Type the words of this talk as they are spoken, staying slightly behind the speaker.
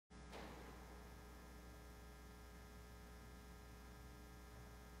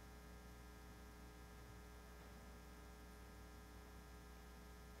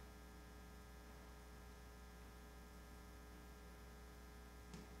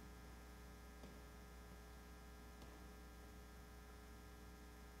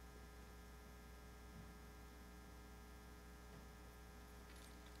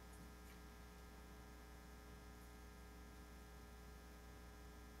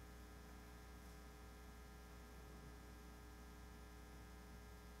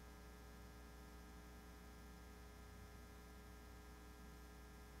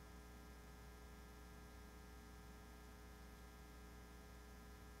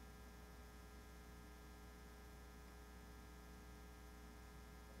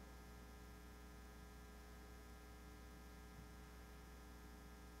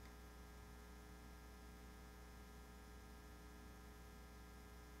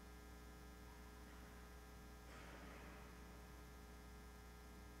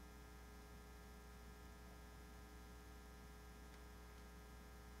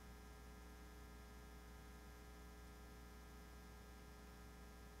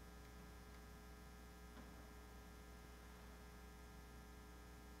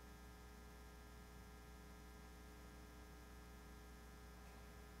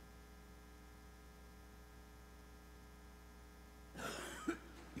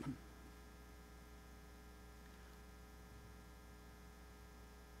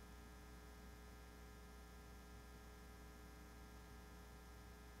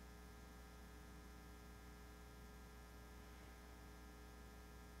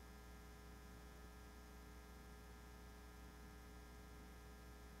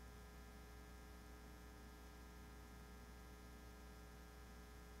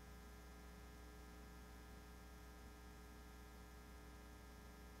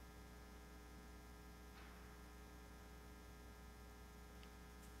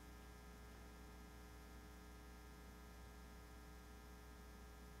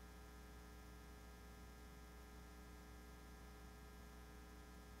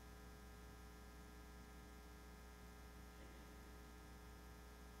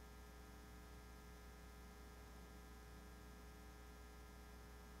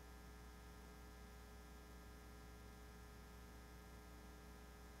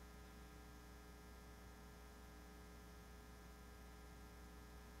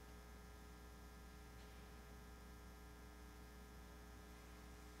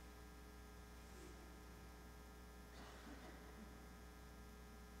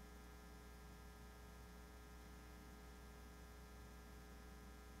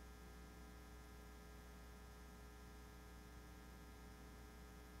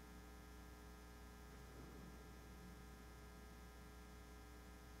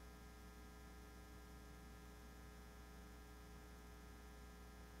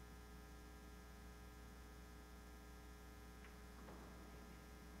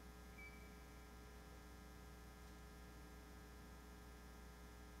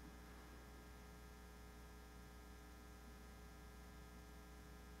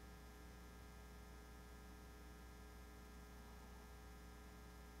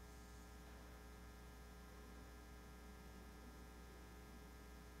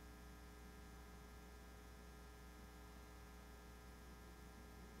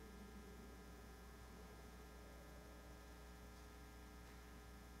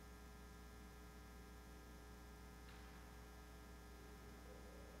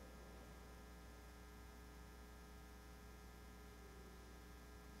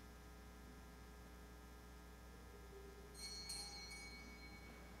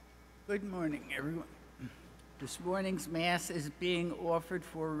Good morning, everyone. This morning's Mass is being offered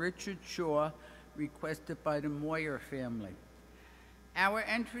for Richard Shaw, requested by the Moyer family. Our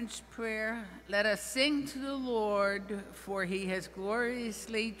entrance prayer: let us sing to the Lord, for he has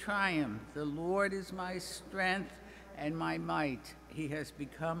gloriously triumphed. The Lord is my strength and my might. He has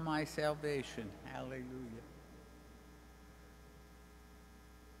become my salvation. Hallelujah.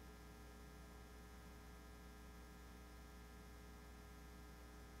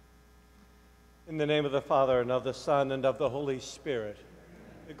 In the name of the Father, and of the Son, and of the Holy Spirit,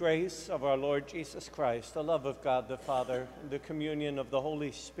 the grace of our Lord Jesus Christ, the love of God the Father, and the communion of the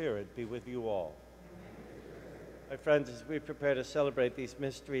Holy Spirit be with you all. My friends, as we prepare to celebrate these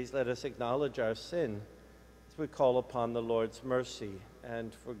mysteries, let us acknowledge our sin as we call upon the Lord's mercy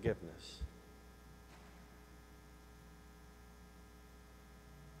and forgiveness.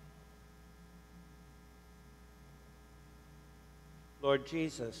 Lord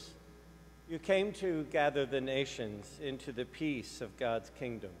Jesus, you came to gather the nations into the peace of God's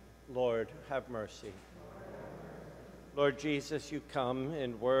kingdom. Lord, have mercy. Lord Jesus, you come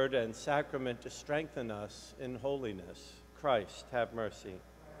in word and sacrament to strengthen us in holiness. Christ, have mercy.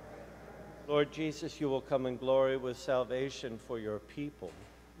 Lord Jesus, you will come in glory with salvation for your people.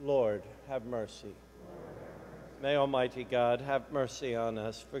 Lord, have mercy. May Almighty God have mercy on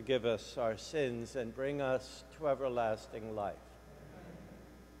us, forgive us our sins, and bring us to everlasting life.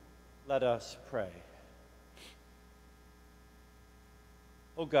 Let us pray.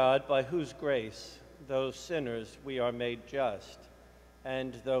 O God, by whose grace, though sinners, we are made just,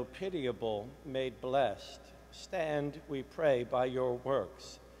 and though pitiable, made blessed, stand, we pray, by your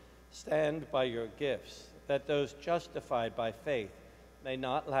works, stand by your gifts, that those justified by faith may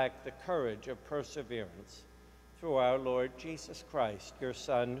not lack the courage of perseverance. Through our Lord Jesus Christ, your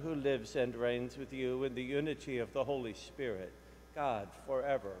Son, who lives and reigns with you in the unity of the Holy Spirit, God,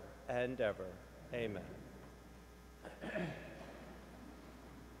 forever and ever. Amen.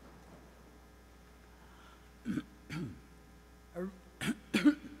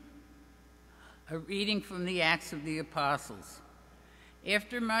 A reading from the Acts of the Apostles.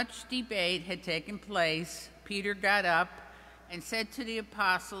 After much debate had taken place, Peter got up and said to the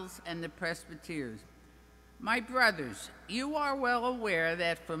apostles and the presbyters, "My brothers, you are well aware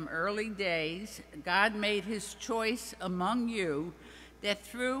that from early days God made his choice among you, that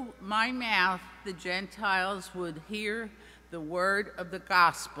through my mouth the Gentiles would hear the word of the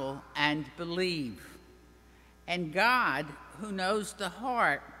gospel and believe. And God, who knows the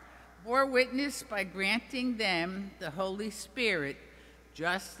heart, bore witness by granting them the Holy Spirit,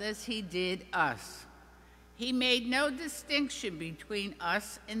 just as he did us. He made no distinction between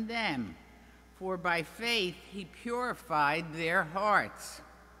us and them, for by faith he purified their hearts.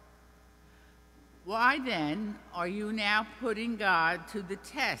 Why then are you now putting God to the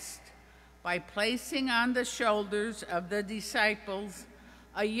test by placing on the shoulders of the disciples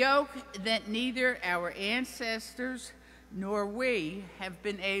a yoke that neither our ancestors nor we have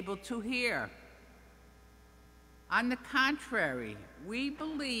been able to hear? On the contrary, we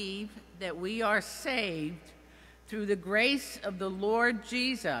believe that we are saved through the grace of the Lord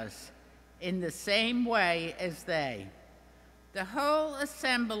Jesus in the same way as they." The whole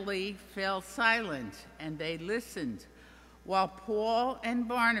assembly fell silent, and they listened, while Paul and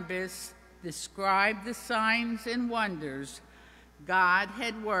Barnabas described the signs and wonders God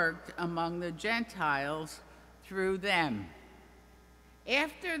had worked among the Gentiles through them.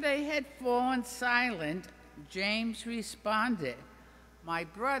 After they had fallen silent, James responded, "My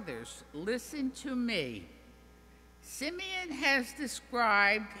brothers, listen to me. Simeon has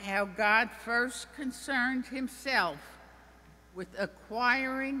described how God first concerned himself with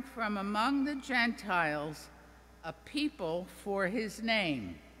acquiring from among the Gentiles a people for his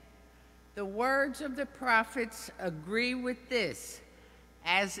name. The words of the prophets agree with this,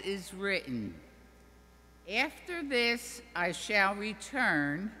 as is written, 'After this I shall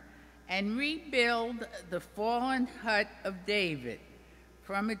return and rebuild the fallen hut of David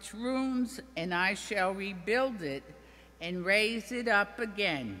from its ruins, and I shall rebuild it and raise it up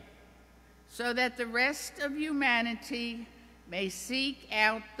again, so that the rest of humanity may seek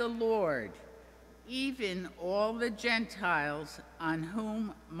out the Lord, even all the Gentiles on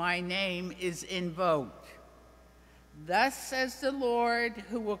whom my name is invoked. Thus says the Lord,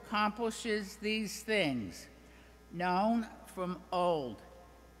 who accomplishes these things, known from old.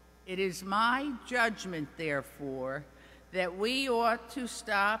 It is my judgment, therefore, that we ought to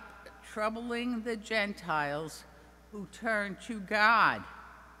stop troubling the Gentiles who turn to God,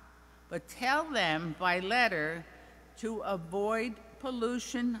 but tell them by letter to avoid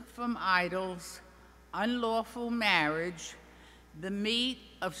pollution from idols, unlawful marriage, the meat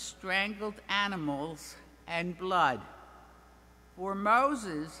of strangled animals and blood. For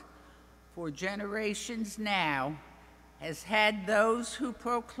Moses, for generations now, has had those who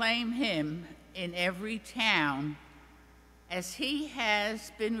proclaim him in every town, as he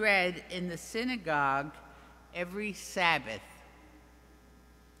has been read in the synagogue every Sabbath.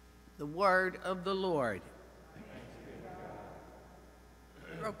 The word of the Lord.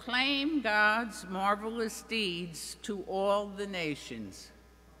 Proclaim God's marvelous deeds to all the nations.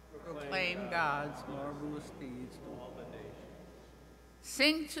 Proclaim God's marvelous deeds to all the nations.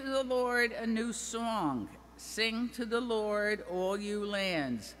 Sing to the Lord a new song. Sing to the Lord, all you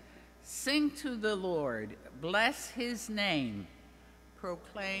lands. Sing to the Lord. Bless his name.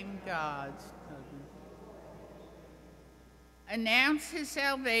 Proclaim God's covenant. Announce his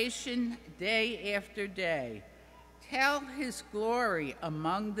salvation day after day. Tell his glory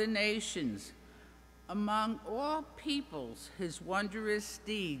among the nations, among all peoples, his wondrous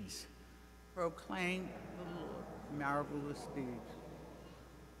deeds. Proclaim the Lord, marvelous deeds.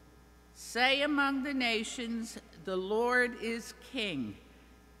 Say among the nations, the Lord is king.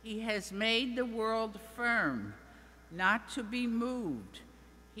 He has made the world firm, not to be moved.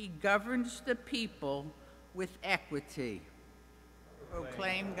 He governs the people with equity.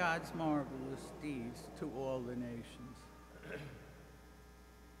 Proclaim God's marvelous deeds to all the nations.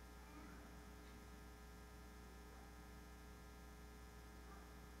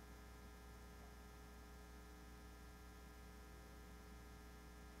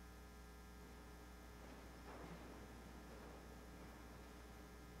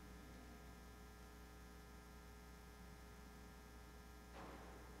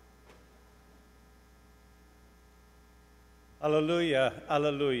 Alleluia,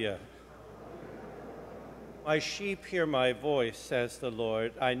 alleluia. My sheep hear my voice, says the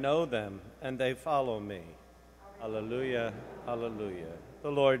Lord. I know them, and they follow me. Alleluia, alleluia.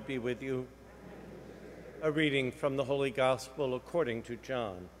 The Lord be with you. A reading from the Holy Gospel according to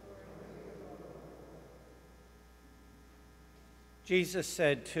John. Jesus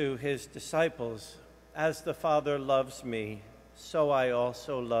said to his disciples, "As the Father loves me, so I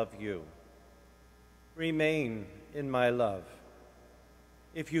also love you. Remain in my love.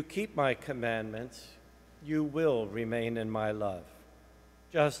 If you keep my commandments, you will remain in my love,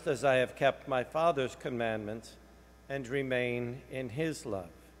 just as I have kept my Father's commandments and remain in his love.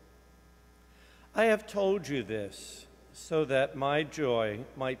 I have told you this so that my joy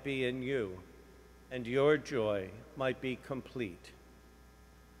might be in you and your joy might be complete."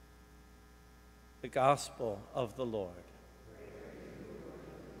 The Gospel of the Lord.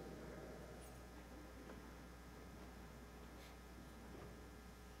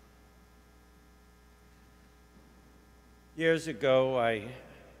 Years ago, I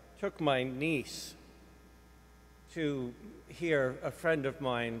took my niece to hear a friend of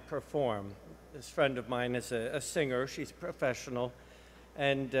mine perform. This friend of mine is a singer. She's professional.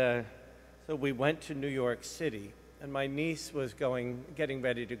 And so we went to New York City. And my niece was getting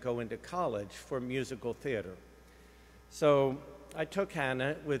ready to go into college for musical theater. So I took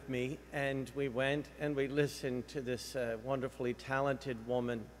Hannah with me, and we went and we listened to this wonderfully talented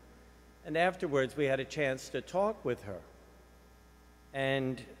woman. And afterwards, we had a chance to talk with her.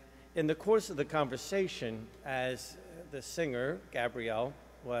 And in the course of the conversation, as the singer, Gabrielle,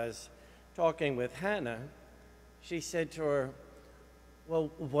 was talking with Hannah, she said to her, "Well,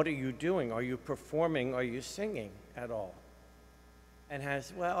 what are you doing? Are you performing? Are you singing at all?" And Hannah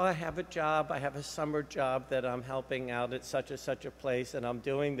said, "Well, I have a job. I have a summer job that I'm helping out at such and such a place, and I'm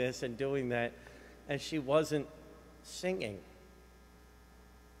doing this and doing that." And she wasn't singing.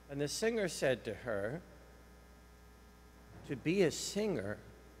 And the singer said to her, "To be a singer,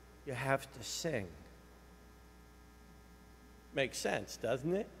 you have to sing." Makes sense,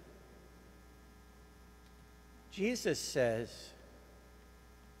 doesn't it? Jesus says,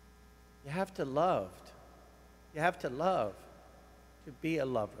 you have to love. You have to love to be a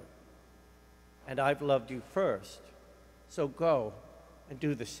lover. And I've loved you first, so go and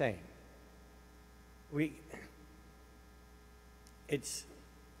do the same. It's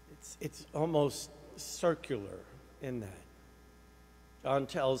almost circular in that. John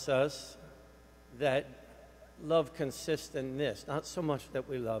tells us that love consists in this, not so much that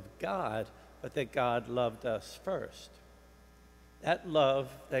we love God, but that God loved us first. That love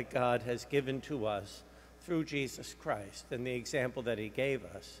that God has given to us through Jesus Christ and the example that he gave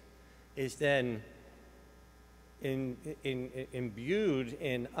us is then imbued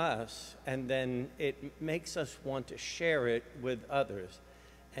in us, and then it makes us want to share it with others.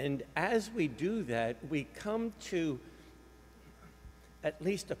 And as we do that, we come to at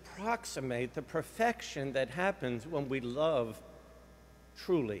least approximate the perfection that happens when we love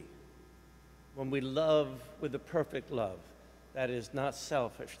truly, when we love with a perfect love, that is not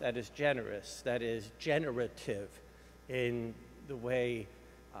selfish, that is generous, that is generative in the way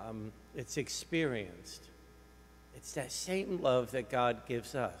it's experienced. It's that same love that God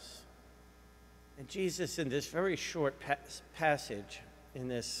gives us. And Jesus, in this very short passage in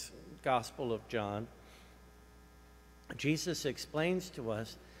this Gospel of John, Jesus explains to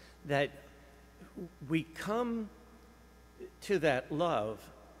us that we come to that love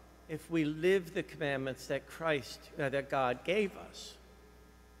if we live the commandments that that God gave us.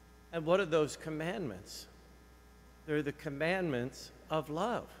 And what are those commandments? They're the commandments of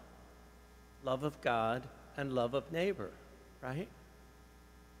love. Love of God and love of neighbor, right?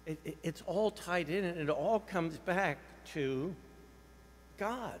 It's all tied in, and it all comes back to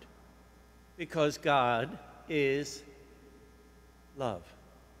God, because God is love.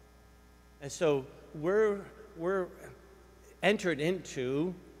 And so we're entered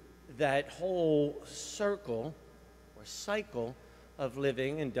into that whole circle or cycle of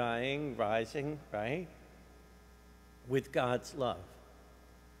living and dying, rising, right, with God's love.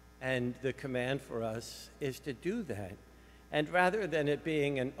 And the command for us is to do that. And rather than it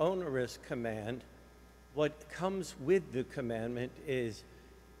being an onerous command, what comes with the commandment is,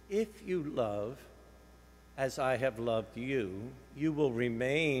 if you love as I have loved you, you will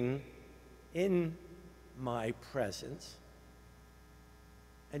remain in my presence,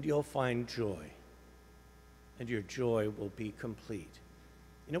 and you'll find joy, and your joy will be complete.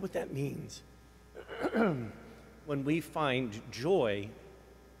 You know what that means? When we find joy,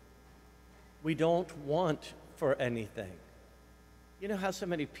 we don't want for anything. You know how so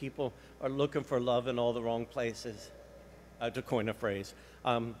many people are looking for love in all the wrong places? To coin a phrase.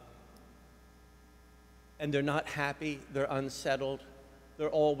 And they're not happy, they're unsettled, they're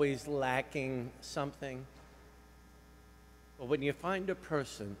always lacking something. But when you find a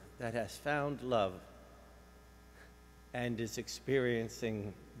person that has found love and is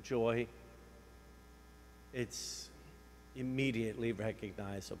experiencing joy, it's immediately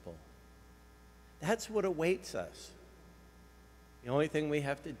recognizable. That's what awaits us. The only thing we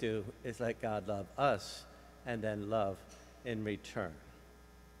have to do is let God love us and then love in return.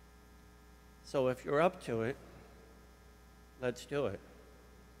 So if you're up to it, let's do it.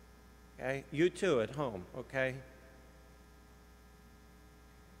 Okay? You too at home, okay?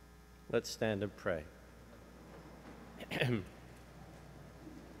 Let's stand and pray.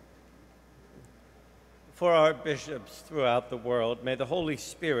 For our bishops throughout the world, may the Holy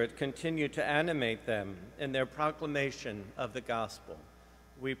Spirit continue to animate them in their proclamation of the gospel.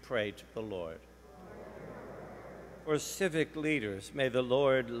 We pray to the Lord. For civic leaders, may the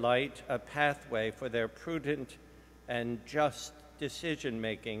Lord light a pathway for their prudent and just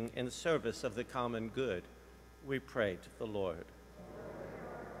decision-making in service of the common good. We pray to the Lord.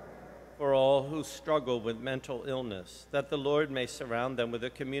 For all who struggle with mental illness, that the Lord may surround them with a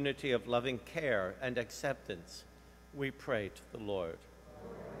community of loving care and acceptance, we pray to the Lord.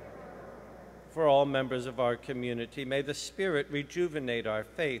 For all members of our community, may the Spirit rejuvenate our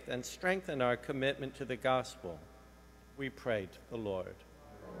faith and strengthen our commitment to the gospel, we pray to the Lord.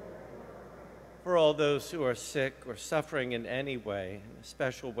 For all those who are sick or suffering in any way, in a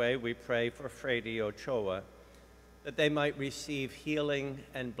special way, we pray for Frady Ochoa, that they might receive healing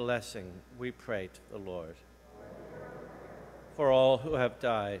and blessing, we pray to the Lord. For all who have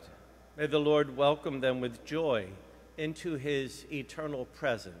died, may the Lord welcome them with joy into his eternal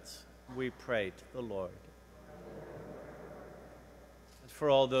presence, we pray to the Lord. And for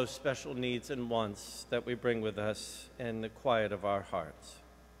all those special needs and wants that we bring with us in the quiet of our hearts.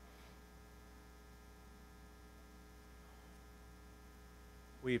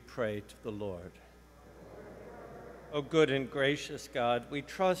 We pray to the Lord. O good and gracious God, we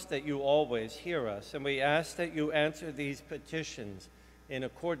trust that you always hear us, and we ask that you answer these petitions in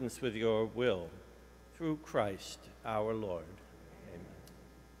accordance with your will, through Christ our Lord. Amen.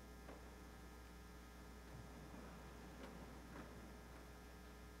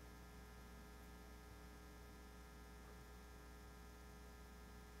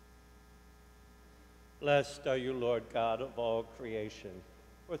 Blessed are you, Lord God of all creation.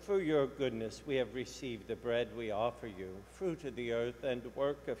 For through your goodness we have received the bread we offer you, fruit of the earth and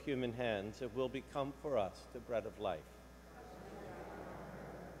work of human hands. It will become for us the bread of life.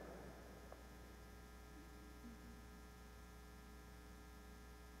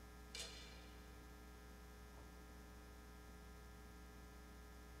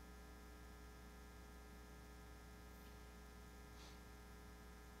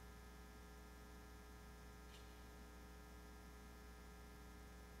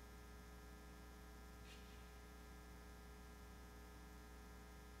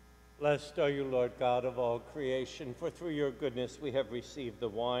 Blessed are you, Lord God of all creation, for through your goodness we have received the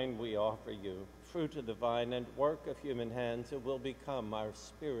wine we offer you, fruit of the vine and work of human hands. It will become our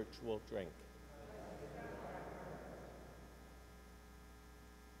spiritual drink.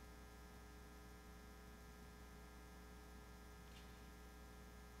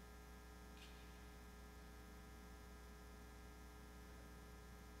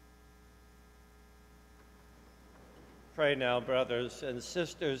 Pray now, brothers and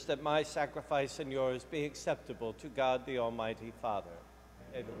sisters, that my sacrifice and yours be acceptable to God the Almighty Father.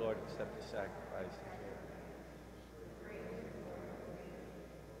 May the Lord accept the sacrifice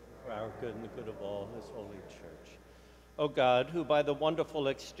for our good and the good of all his holy church. O God, who by the wonderful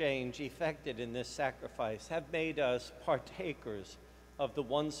exchange effected in this sacrifice have made us partakers of the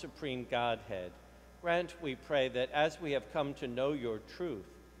one supreme Godhead, grant, we pray, that as we have come to know your truth,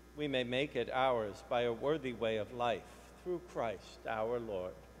 we may make it ours by a worthy way of life, through Christ our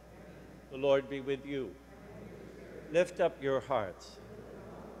Lord. The Lord be with you. Lift up your hearts.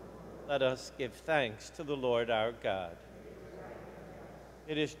 Let us give thanks to the Lord our God.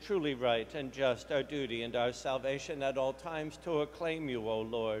 It is truly right and just, our duty and our salvation at all times, to acclaim you, O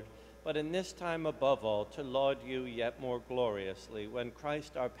Lord, but in this time above all to laud you yet more gloriously, when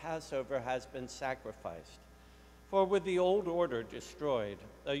Christ our Passover has been sacrificed. For with the old order destroyed,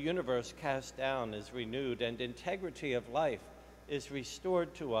 a universe cast down is renewed, and integrity of life is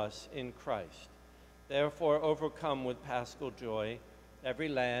restored to us in Christ. Therefore, overcome with paschal joy, every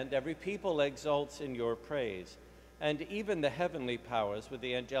land, every people exults in your praise, and even the heavenly powers with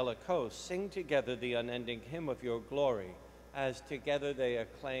the angelic hosts sing together the unending hymn of your glory, as together they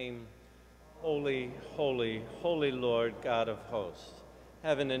acclaim, Holy, holy, holy Lord God of hosts.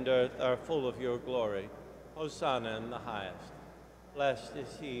 Heaven and earth are full of your glory. Hosanna in the highest. Blessed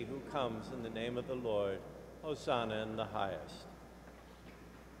is he who comes in the name of the Lord. Hosanna in the highest.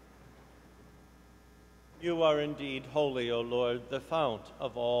 You are indeed holy, O Lord, the fount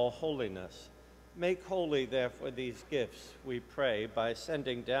of all holiness. Make holy, therefore, these gifts, we pray, by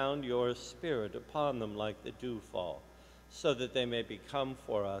sending down your Spirit upon them like the dewfall, so that they may become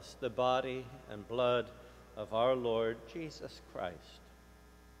for us the body and blood of our Lord Jesus Christ.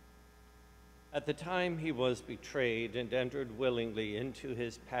 At the time he was betrayed and entered willingly into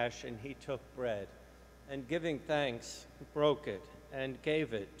his passion, he took bread, and giving thanks, broke it, and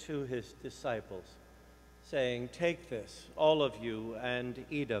gave it to his disciples, saying, Take this, all of you, and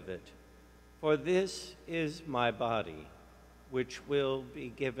eat of it, for this is my body, which will be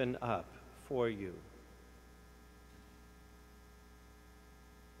given up for you.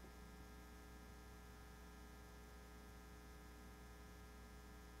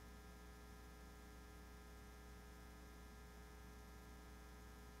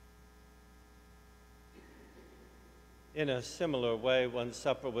 In a similar way, when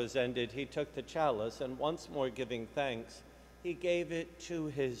supper was ended, he took the chalice, and once more giving thanks, he gave it to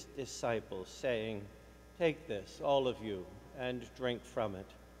his disciples, saying, Take this, all of you, and drink from it,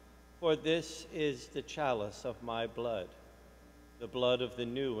 for this is the chalice of my blood, the blood of the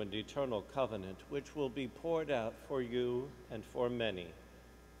new and eternal covenant, which will be poured out for you and for many,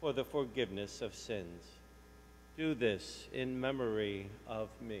 for the forgiveness of sins. Do this in memory of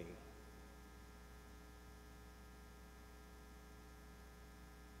me.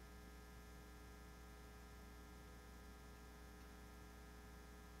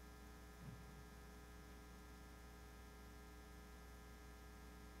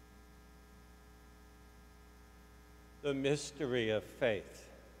 The mystery of faith.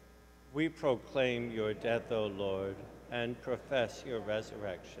 We proclaim your death, O Lord, and profess your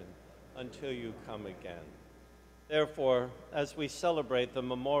resurrection until you come again. Therefore, as we celebrate the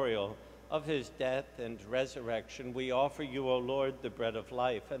memorial of his death and resurrection, we offer you, O Lord, the bread of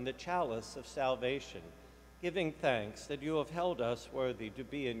life and the chalice of salvation, giving thanks that you have held us worthy to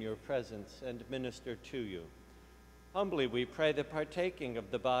be in your presence and minister to you. Humbly we pray that, partaking of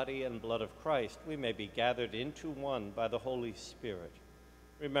the body and blood of Christ, we may be gathered into one by the Holy Spirit.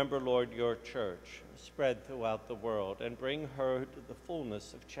 Remember, Lord, your church, spread throughout the world, and bring her to the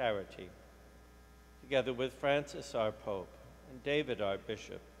fullness of charity, together with Francis, our Pope, and David, our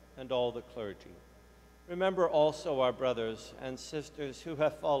Bishop, and all the clergy. Remember also our brothers and sisters who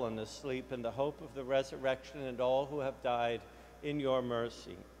have fallen asleep in the hope of the resurrection, and all who have died in your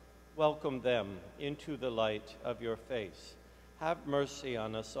mercy. Welcome them into the light of your face. Have mercy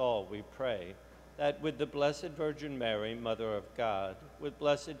on us all, we pray, that with the Blessed Virgin Mary, Mother of God, with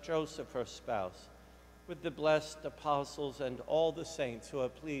blessed Joseph, her spouse, with the blessed apostles and all the saints who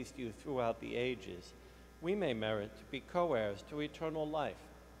have pleased you throughout the ages, we may merit to be co-heirs to eternal life,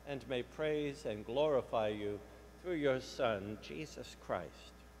 and may praise and glorify you through your Son, Jesus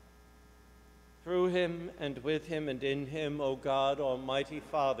Christ. Through him, and with him, and in him, O God, Almighty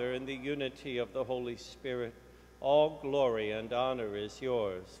Father, in the unity of the Holy Spirit, all glory and honor is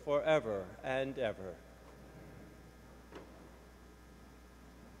yours forever and ever.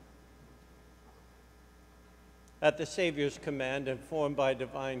 At the Savior's command, informed by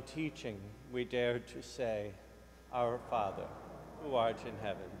divine teaching, we dare to say, Our Father, who art in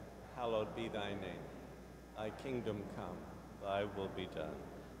heaven, hallowed be thy name. Thy kingdom come, thy will be done,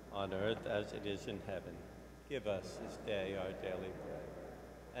 on earth as it is in heaven. Give us this day our daily bread,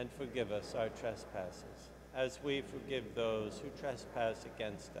 and forgive us our trespasses, as we forgive those who trespass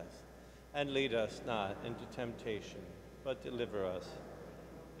against us. And lead us not into temptation, but deliver us.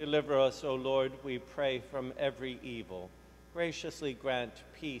 Deliver us, O Lord, we pray, from every evil. Graciously grant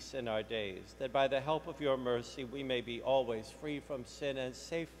peace in our days, that by the help of your mercy we may be always free from sin and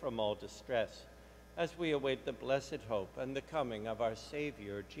safe from all distress, as we await the blessed hope and the coming of our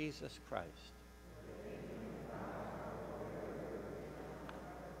Savior, Jesus Christ.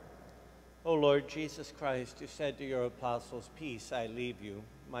 O Lord Jesus Christ, who said to your apostles, Peace I leave you,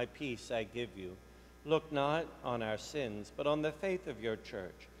 my peace I give you, look not on our sins, but on the faith of your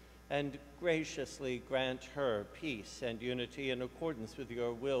church, and graciously grant her peace and unity in accordance with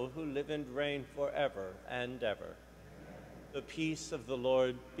your will, who live and reign forever and ever. Amen. The peace of the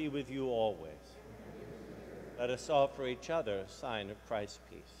Lord be with you always. Let us offer each other a sign of Christ's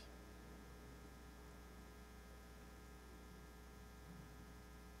peace.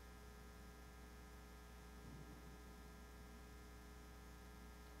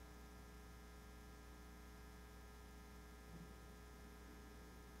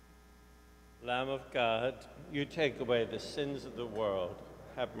 Lamb of God, you take away the sins of the world,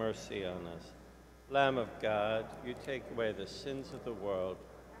 have mercy on us. Lamb of God, you take away the sins of the world.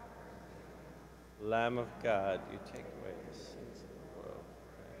 Lamb of God, you take away the sins of the world.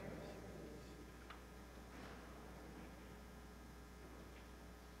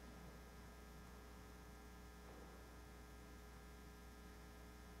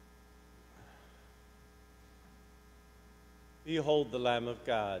 Behold the Lamb of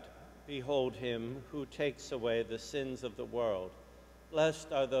God. Behold him who takes away the sins of the world.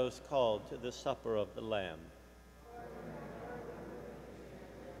 Blessed are those called to the supper of the Lamb.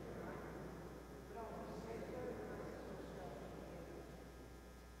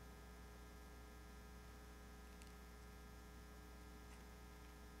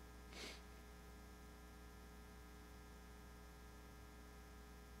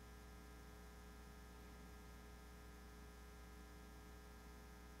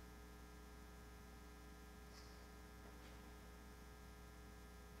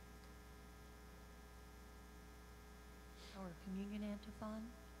 Our communion antiphon.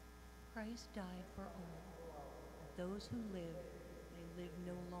 Christ died for all, that those who live may live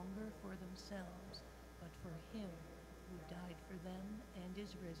no longer for themselves, but for him who died for them and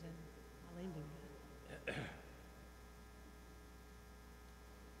is risen. Alleluia.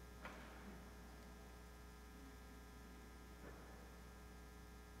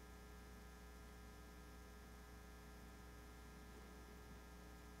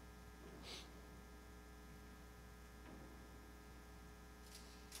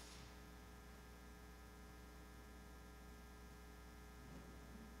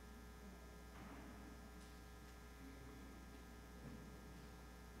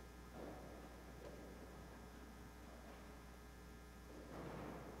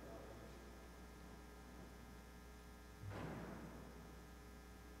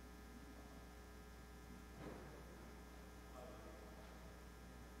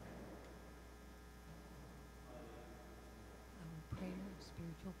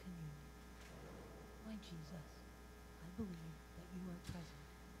 Spiritual communion. My Jesus, I believe that you are present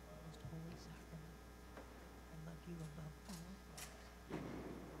in the most holy sacrament. I love you above all things.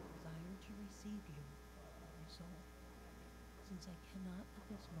 I desire to receive you in my soul. Since I cannot at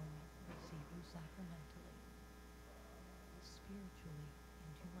this moment receive you sacramentally, spiritually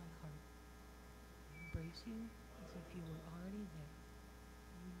into my heart, I embrace you as if you were already there,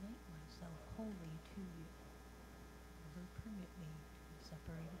 and unite myself wholly to you. Never permit me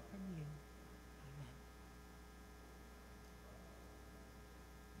separated from you. Amen.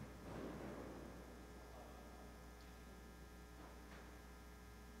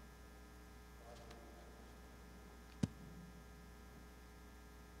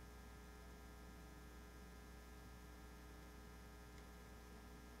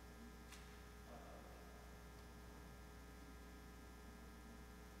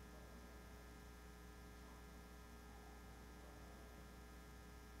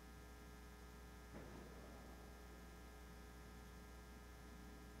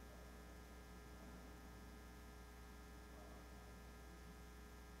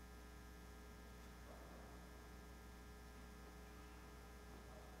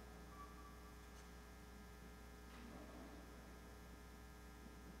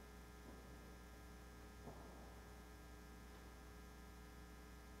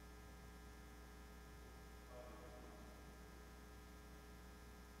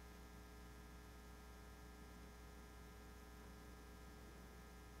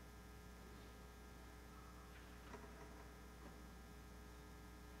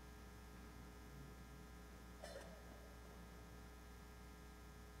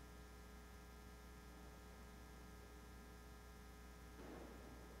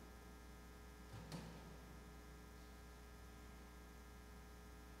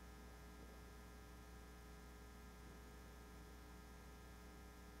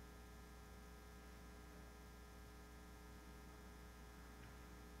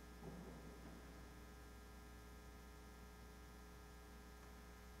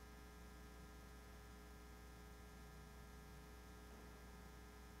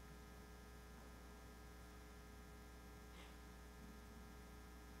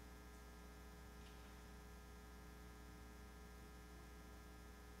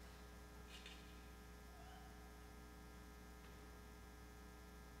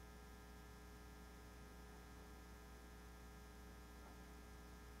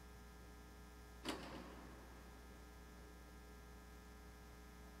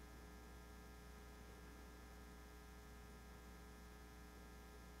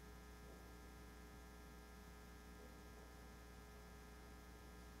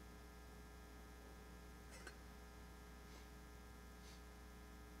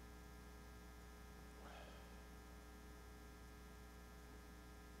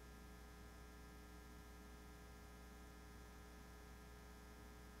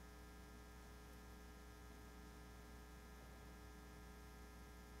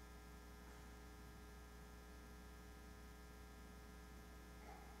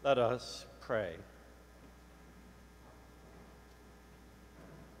 Let us pray.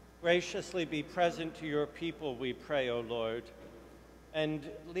 Graciously be present to your people, we pray, O Lord, and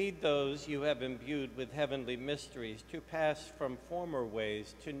lead those you have imbued with heavenly mysteries to pass from former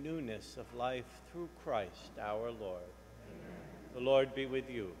ways to newness of life through Christ our Lord. Amen. The Lord be with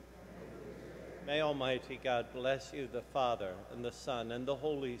you. May Almighty God bless you, the Father, and the Son, and the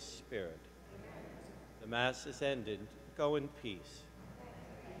Holy Spirit. Amen. The Mass is ended. Go in peace.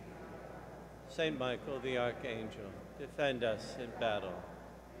 Saint Michael the Archangel, defend us in battle.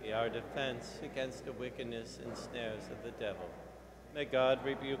 Be our defense against the wickedness and snares of the devil. May God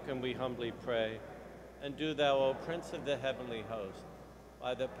rebuke him, we humbly pray. And do thou, O Prince of the heavenly host,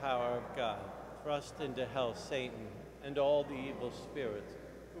 by the power of God, thrust into hell Satan and all the evil spirits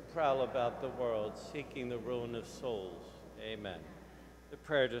who prowl about the world, seeking the ruin of souls. Amen. The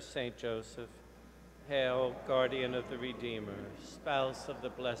prayer to Saint Joseph. Hail, guardian of the Redeemer, spouse of the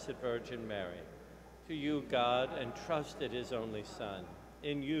Blessed Virgin Mary. To you God entrusted his only Son.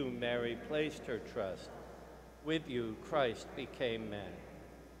 In you Mary placed her trust. With you Christ became man.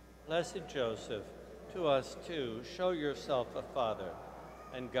 Blessed Joseph, to us too show yourself a father,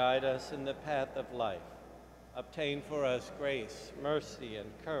 and guide us in the path of life. Obtain for us grace, mercy, and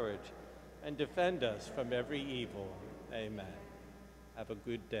courage, and defend us from every evil. Amen. Have a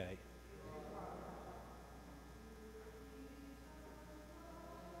good day.